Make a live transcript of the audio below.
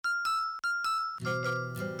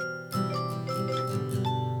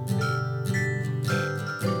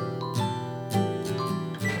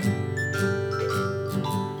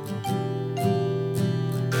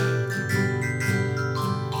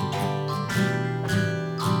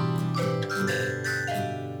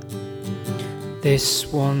This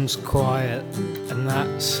one's quiet, and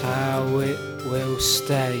that's how it will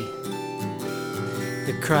stay.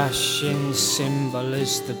 The crashing cymbal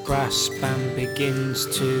as the brass band begins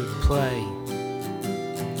to play.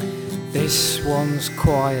 This one's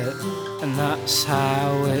quiet, and that's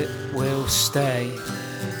how it will stay.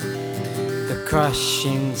 The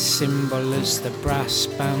crashing cymbal as the brass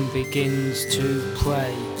band begins to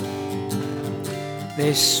play.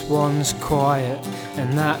 This one's quiet,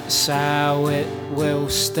 and that's how it will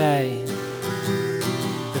stay.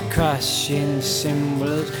 The crashing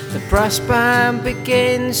cymbal as the brass band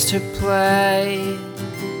begins to play.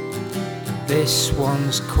 This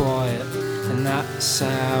one's quiet, and that's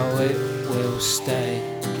how it will stay.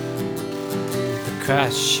 The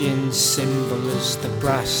crashing cymbal as the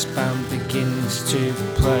brass band begins to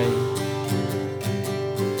play.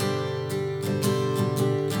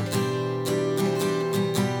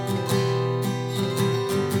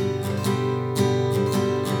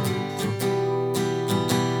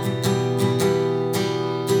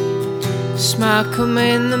 Smack 'em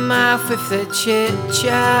in the mouth if they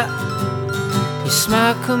chit-chat. You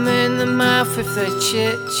smack 'em in the mouth if they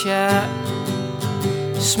chit-chat.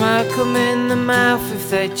 Smack 'em in the mouth if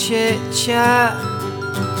they chit-chat.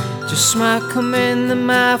 Just smack 'em in the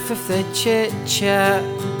mouth if they chit-chat.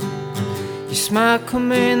 You smack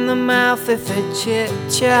 'em in the mouth if they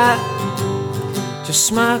chit-chat. Just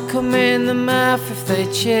smack 'em in the mouth if they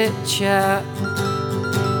chit-chat.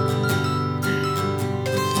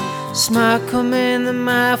 Smack 'em in the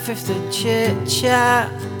mouth if they chit-chat.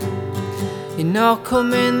 You knock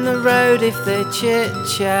 'em in the road if they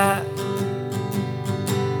chit-chat.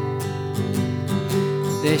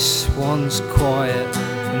 This one's quiet,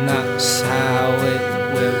 and that's how it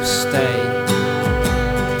will stay.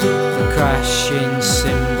 The crashing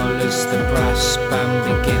cymbal as the brass band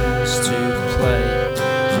begins to play.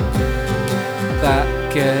 That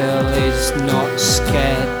girl is not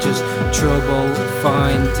scared, just trouble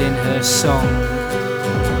finding her song.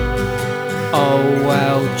 Oh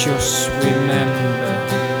well, just remember,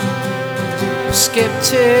 skip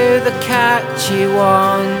to the catchy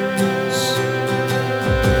ones.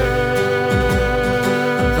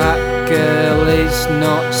 That girl is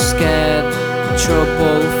not scared,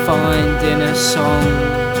 trouble finding a song.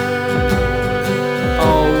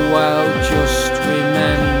 Oh well, just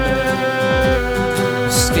remember,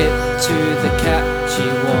 skip to the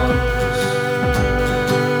catchy ones.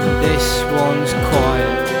 This one's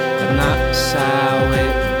quiet, and that's how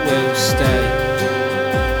it will stay.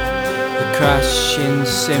 The crashing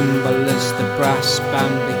cymbal as the brass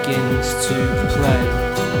band begins to play.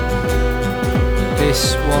 This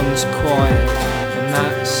one's quiet, and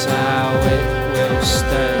that's how it will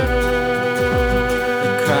stay.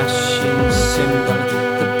 The crashing cymbal,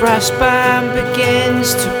 the brass band begins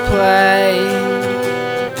to play.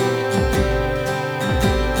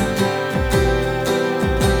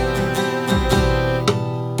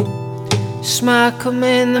 Smack 'em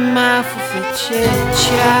in the mouth if they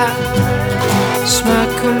chit-chat.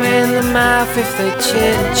 Smack 'em in the mouth if they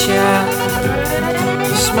chit-chat.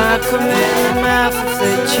 Smack 'em in the mouth if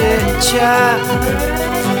they chit-chat.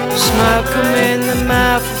 Smack 'em in the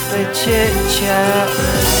mouth if they chit-chat.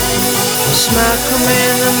 Smack 'em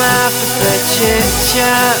in the mouth if they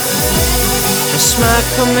chit-chat. Smack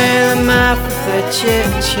 'em in the mouth if they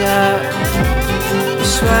chit-chat.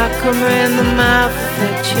 Smack 'em in the mouth if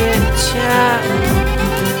they chit-chat.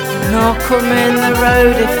 Knock 'em in the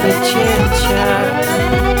road if they chit-chat.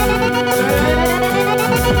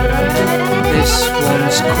 This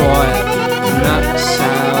one's quiet, and that's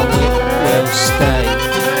how it will stay.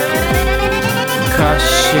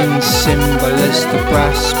 Crashing cymbal as the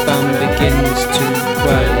brass band begins to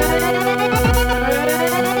play.